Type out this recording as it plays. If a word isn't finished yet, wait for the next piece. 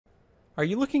Are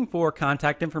you looking for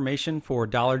contact information for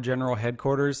Dollar General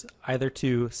headquarters, either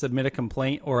to submit a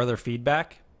complaint or other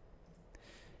feedback?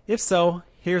 If so,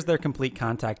 here's their complete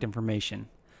contact information.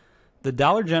 The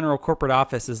Dollar General corporate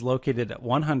office is located at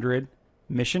 100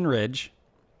 Mission Ridge,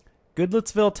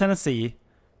 Goodlettsville, Tennessee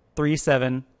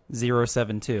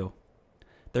 37072.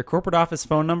 Their corporate office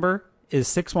phone number is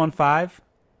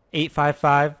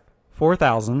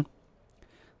 615-855-4000.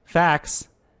 Fax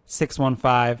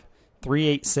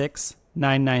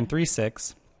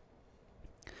 615-386-9936.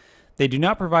 They do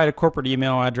not provide a corporate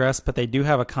email address, but they do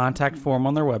have a contact form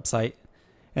on their website,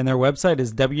 and their website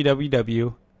is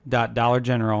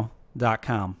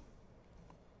www.dollargeneral.com.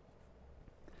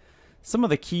 Some of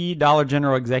the key Dollar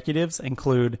General executives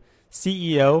include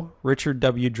CEO Richard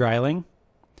W. Dreiling,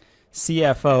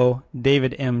 CFO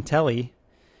David M. Telly,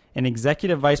 and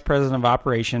Executive Vice President of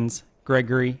Operations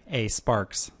Gregory A.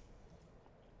 Sparks.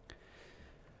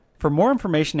 For more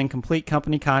information and complete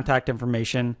company contact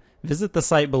information, visit the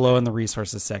site below in the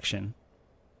resources section.